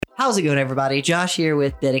How's it going, everybody? Josh here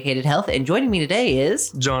with Dedicated Health, and joining me today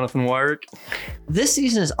is Jonnathan Wyrick. This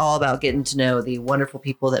season is all about getting to know the wonderful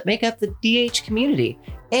people that make up the DH community.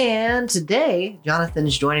 And today, Jonnathan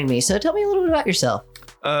is joining me. So tell me a little bit about yourself.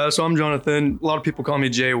 So I'm Jonnathan. A lot of people call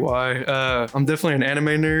me JY. I'm definitely an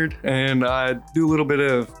anime nerd, and I do a little bit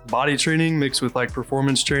of body training mixed with like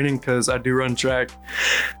performance training because I do run track.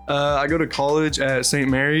 I go to college at St.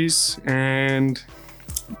 Mary's, and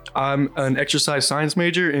I'm an exercise science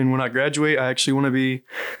major. And when I graduate, I actually want to be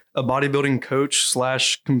a bodybuilding coach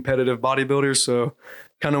 / competitive bodybuilder. So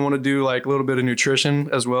kind of want to do like a little bit of nutrition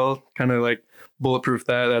as well, kind of like bulletproof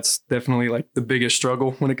that. That's definitely like the biggest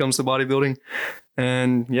struggle when it comes to bodybuilding.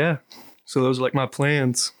 And yeah, so those are like my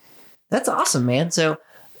plans. That's awesome, man. So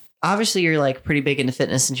obviously you're like pretty big into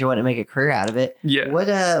fitness since you want to make a career out of it. Yeah.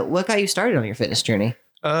 What got you started on your fitness journey?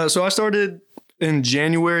 So I started in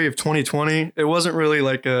January of 2020. It wasn't really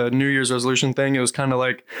like a New Year's resolution thing. It was kind of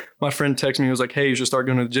like my friend texted me. He was like, hey, you should start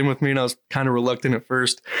going to the gym with me. And I was kind of reluctant at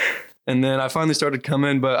first. And then I finally started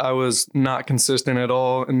coming, but I was not consistent at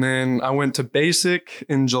all. And then I went to basic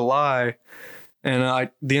in July. And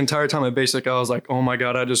the entire time at basic, I was like, oh my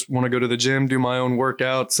God, I just want to go to the gym, do my own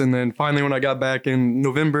workouts. And then finally, when I got back in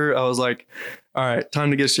November, I was like, all right, time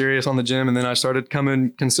to get serious on the gym. And then I started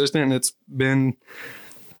coming consistent, and it's been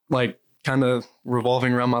like kind of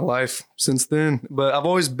revolving around my life since then. But I've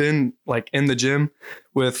always been like in the gym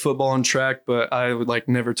with football and track, but I would like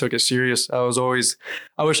never took it serious. I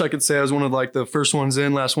wish I could say I was one of like the first ones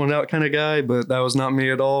in, last one out kind of guy, but that was not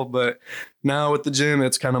me at all. But now with the gym,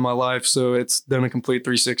 it's kind of my life. So it's done a complete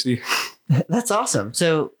 360. That's awesome.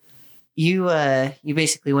 So you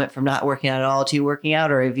basically went from not working out at all to working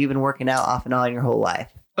out, or have you been working out off and on your whole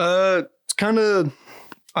life? It's kind of,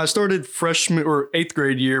 I started freshman or 8th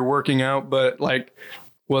grade year working out, but like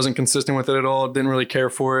wasn't consistent with it at all. Didn't really care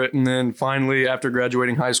for it. And then finally, after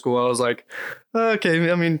graduating high school, I was like, okay,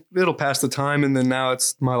 I mean, it'll pass the time. And then now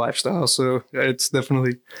it's my lifestyle. So it's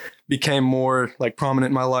definitely became more like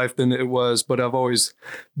prominent in my life than it was, but I've always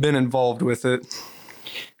been involved with it.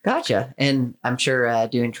 Gotcha. And I'm sure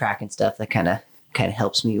doing track and stuff, that kind of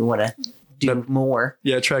helps me want to do more.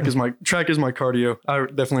 Yeah, track is my cardio. I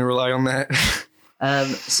definitely rely on that.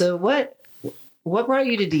 So what brought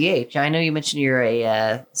you to DH? I know you mentioned you're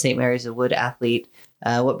a St. Mary's of Wood athlete.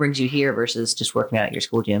 What brings you here versus just working out at your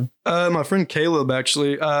school gym? My friend Caleb,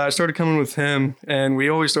 actually, I started coming with him, and we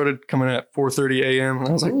always started coming at 4:30 a.m. And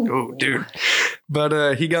I was like, oh, dude.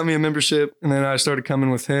 But he got me a membership, and then I started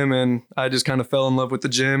coming with him, and I just kind of fell in love with the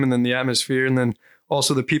gym and then the atmosphere. And then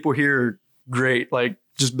also the people here are great, like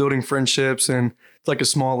just building friendships, and it's like a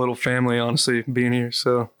small little family, honestly, being here.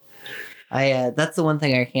 So that's the one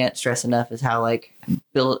thing I can't stress enough is how like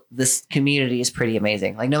built this community is pretty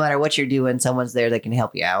amazing. Like no matter what you're doing, someone's there that can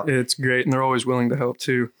help you out. It's great. And they're always willing to help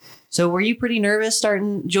too. So were you pretty nervous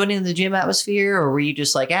joining the gym atmosphere, or were you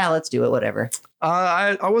just like, let's do it, whatever?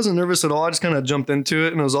 I wasn't nervous at all. I just kind of jumped into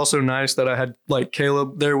it, and it was also nice that I had like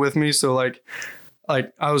Caleb there with me. So like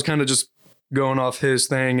I was kind of just going off his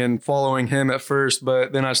thing and following him at first,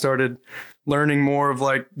 but then I started learning more of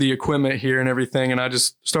like the equipment here and everything. And I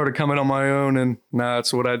just started coming on my own, and now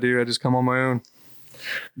that's what I do. I just come on my own.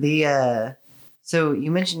 So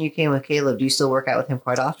you mentioned you came with Caleb. Do you still work out with him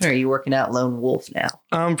quite often, or are you working out lone wolf now?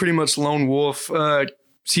 I'm pretty much lone wolf.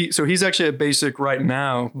 So he's actually at basic right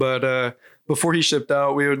now, but before he shipped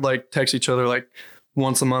out, we would like text each other like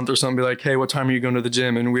once a month or something, be like, hey, what time are you going to the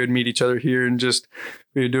gym? And we would meet each other here and just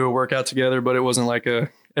we would do a workout together. But it wasn't like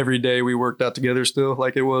every day we worked out together still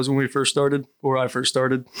like it was when we first started, or I first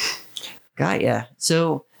started. Got ya.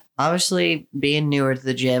 So obviously being newer to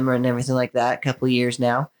the gym and everything like that, a couple of years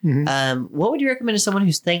now, what would you recommend to someone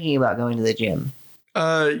who's thinking about going to the gym?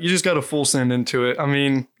 You just got to full send into it. I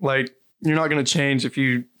mean, like you're not going to change if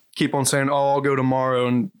you keep on saying, oh, I'll go tomorrow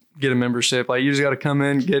and get a membership. Like you just got to come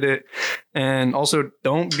in, get it. And also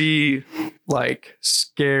don't be like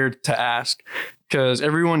scared to ask, because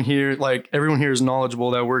everyone here is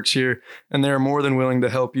knowledgeable that works here, and they're more than willing to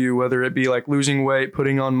help you, whether it be like losing weight,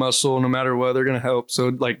 putting on muscle, no matter what, they're going to help. So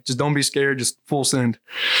like, just don't be scared, just full send.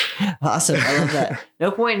 Awesome. I love that.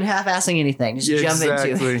 No point in half-assing anything. Just jump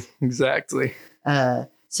into it. Exactly.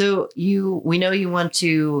 So we know you want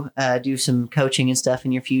to do some coaching and stuff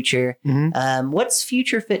in your future. What's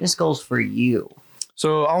future fitness goals for you?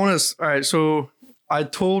 So so I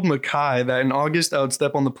told Makai that in August I would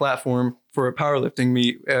step on the platform for a powerlifting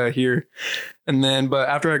meet here. But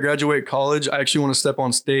after I graduate college, I actually want to step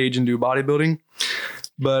on stage and do bodybuilding.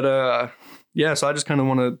 But so I just kind of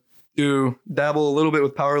want to dabble a little bit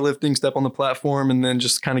with powerlifting, step on the platform, and then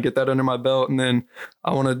just kind of get that under my belt. And then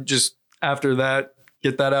I want to just, after that,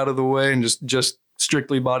 get that out of the way and just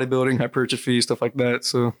strictly bodybuilding, hypertrophy, stuff like that.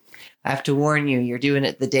 So I have to warn you, you're doing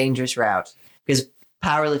it the dangerous route because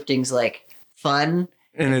powerlifting's like fun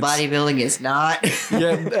and bodybuilding is not.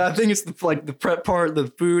 Yeah, I think it's the prep part, the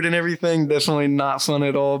food and everything, definitely not fun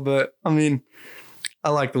at all. But I mean,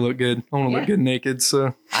 I like to look good. I want to look good naked.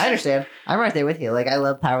 So I understand. I'm right there with you. Like I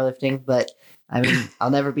love powerlifting, but I mean,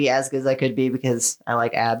 I'll never be as good as I could be because I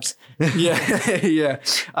like abs. Yeah,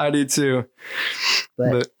 I do too.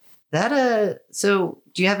 But that so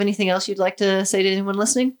do you have anything else you'd like to say to anyone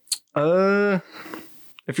listening?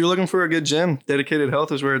 If you're looking for a good gym, Dedicated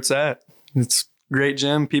Health is where it's at. It's a great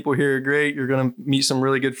gym. People here are great. You're going to meet some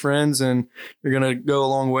really good friends and you're going to go a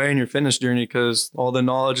long way in your fitness journey because all the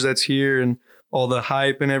knowledge that's here and all the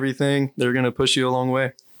hype and everything, they're going to push you a long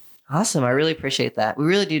way. Awesome. I really appreciate that. We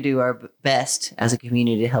really do our best as a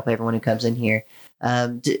community to help everyone who comes in here.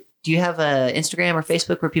 Do you have a Instagram or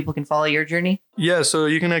Facebook where people can follow your journey? Yeah, so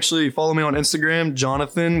you can actually follow me on Instagram,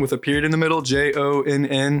 Jonnathan with a period in the middle,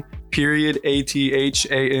 JONN period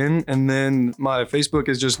ATHAN. And then my Facebook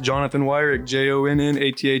is just Jonnathan Wyrick,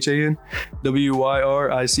 JONNATHAN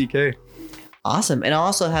WYRICK. Awesome. And I'll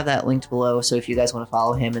also have that linked below. So if you guys want to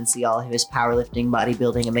follow him and see all of his powerlifting,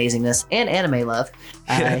 bodybuilding amazingness, and anime love,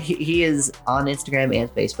 he is on Instagram and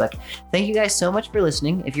Facebook. Thank you guys so much for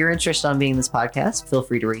listening. If you're interested in being in this podcast, feel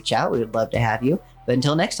free to reach out. We would love to have you. But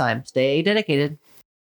until next time, stay dedicated.